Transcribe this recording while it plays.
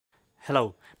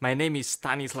Hello, my name is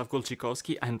Stanislav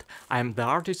Culcicovschi and I am the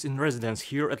artist in residence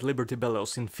here at Liberty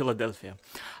Bellows in Philadelphia.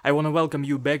 I want to welcome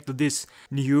you back to this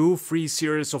new free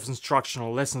series of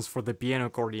instructional lessons for the piano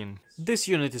accordion. This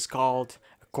unit is called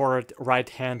Chord, right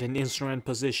hand in instrument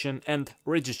position and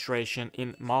registration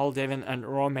in Moldavian and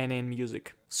Romanian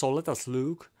music. So let us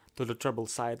look to the treble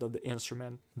side of the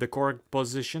instrument. The chord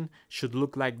position should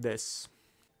look like this,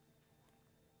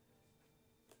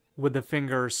 with the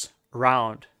fingers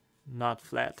round, not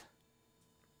flat.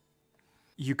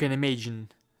 You can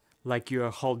imagine like you are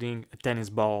holding a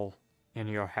tennis ball in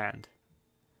your hand.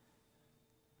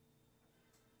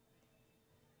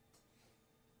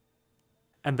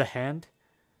 And the hand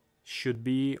should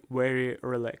be very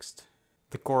relaxed.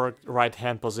 The correct right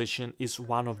hand position is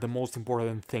one of the most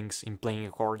important things in playing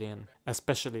accordion,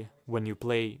 especially when you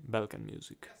play Balkan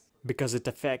music, because it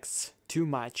affects too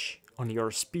much on your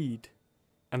speed.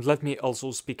 And let me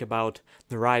also speak about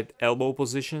the right elbow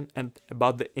position and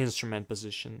about the instrument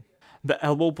position. The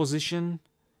elbow position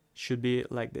should be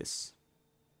like this,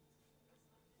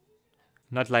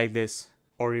 not like this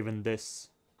or even this.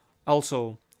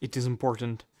 Also, it is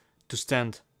important to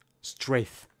stand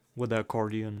straight with the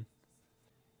accordion,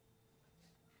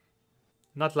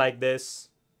 not like this.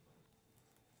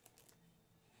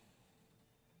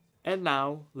 And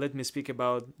now let me speak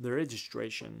about the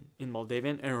registration in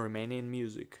Moldavian and Romanian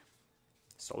music.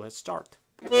 So let's start.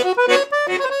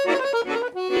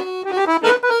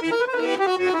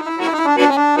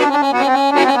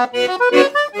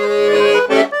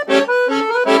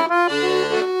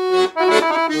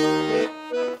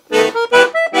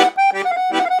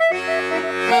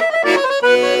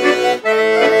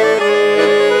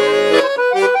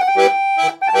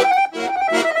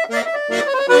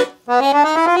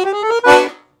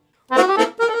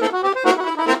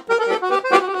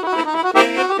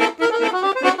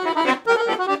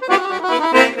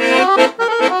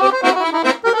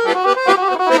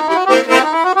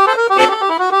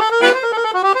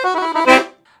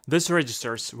 These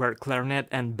registers were clarinet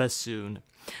and bassoon.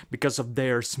 Because of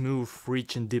their smooth,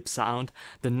 rich and deep sound,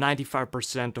 the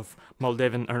 95% of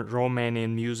Moldavian and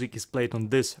Romanian music is played on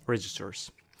these registers.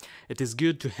 It is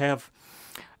good to have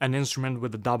an instrument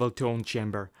with a double tone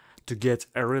chamber to get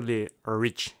a really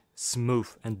rich, smooth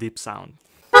and deep sound.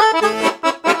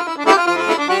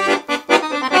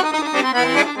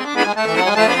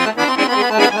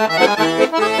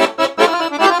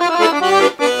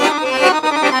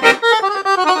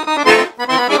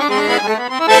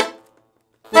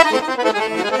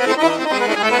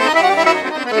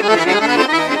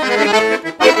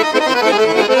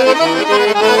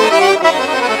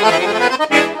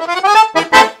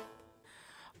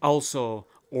 Also,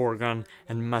 organ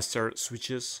and master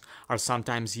switches are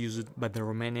sometimes used by the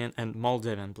Romanian and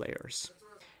Moldavian players.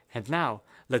 And now,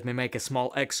 let me make a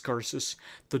small excursus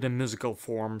to the musical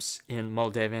forms in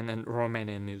Moldavian and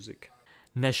Romanian music.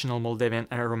 National Moldavian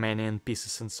and Romanian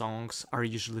pieces and songs are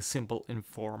usually simple in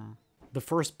form. The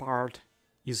first part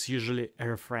is usually a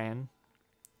refrain.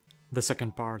 The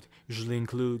second part usually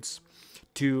includes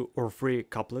 2 or 3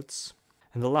 couplets.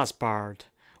 And the last part,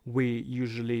 we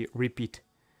usually repeat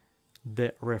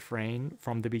the refrain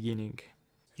from the beginning.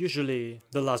 Usually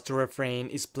the last refrain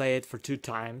is played for 2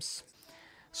 times,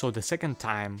 so the second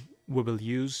time we will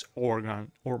use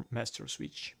organ or master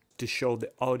switch to show the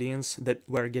audience that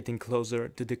we're getting closer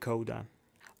to the coda.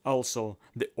 Also,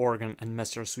 the organ and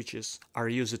master switches are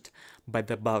used by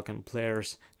the Balkan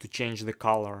players to change the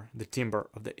color, the timbre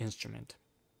of the instrument.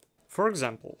 For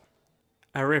example,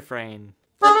 a refrain.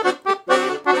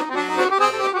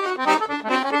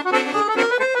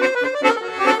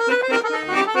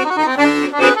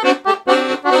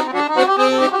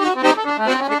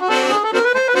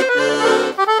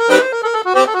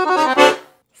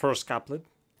 First couplet.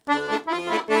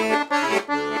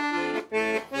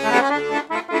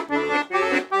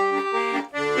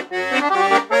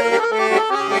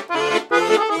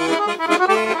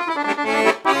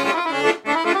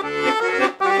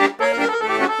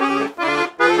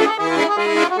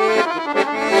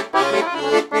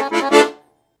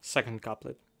 Second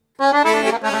couplet.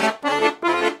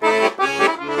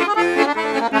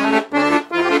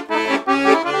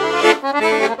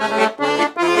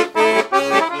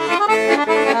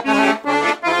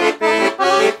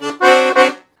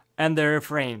 And the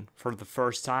refrain for the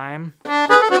first time.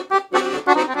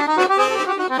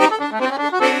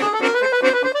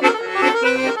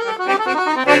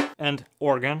 And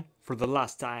organ for the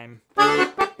last time.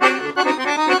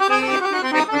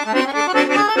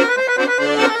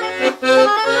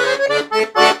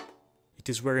 It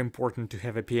is very important to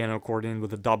have a piano accordion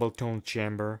with a double tone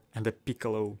chamber and a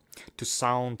piccolo to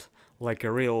sound like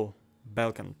a real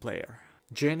Balkan player.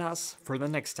 Join us for the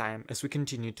next time as we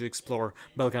continue to explore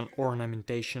Balkan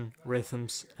ornamentation,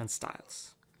 rhythms, and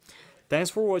styles. Thanks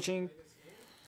for watching.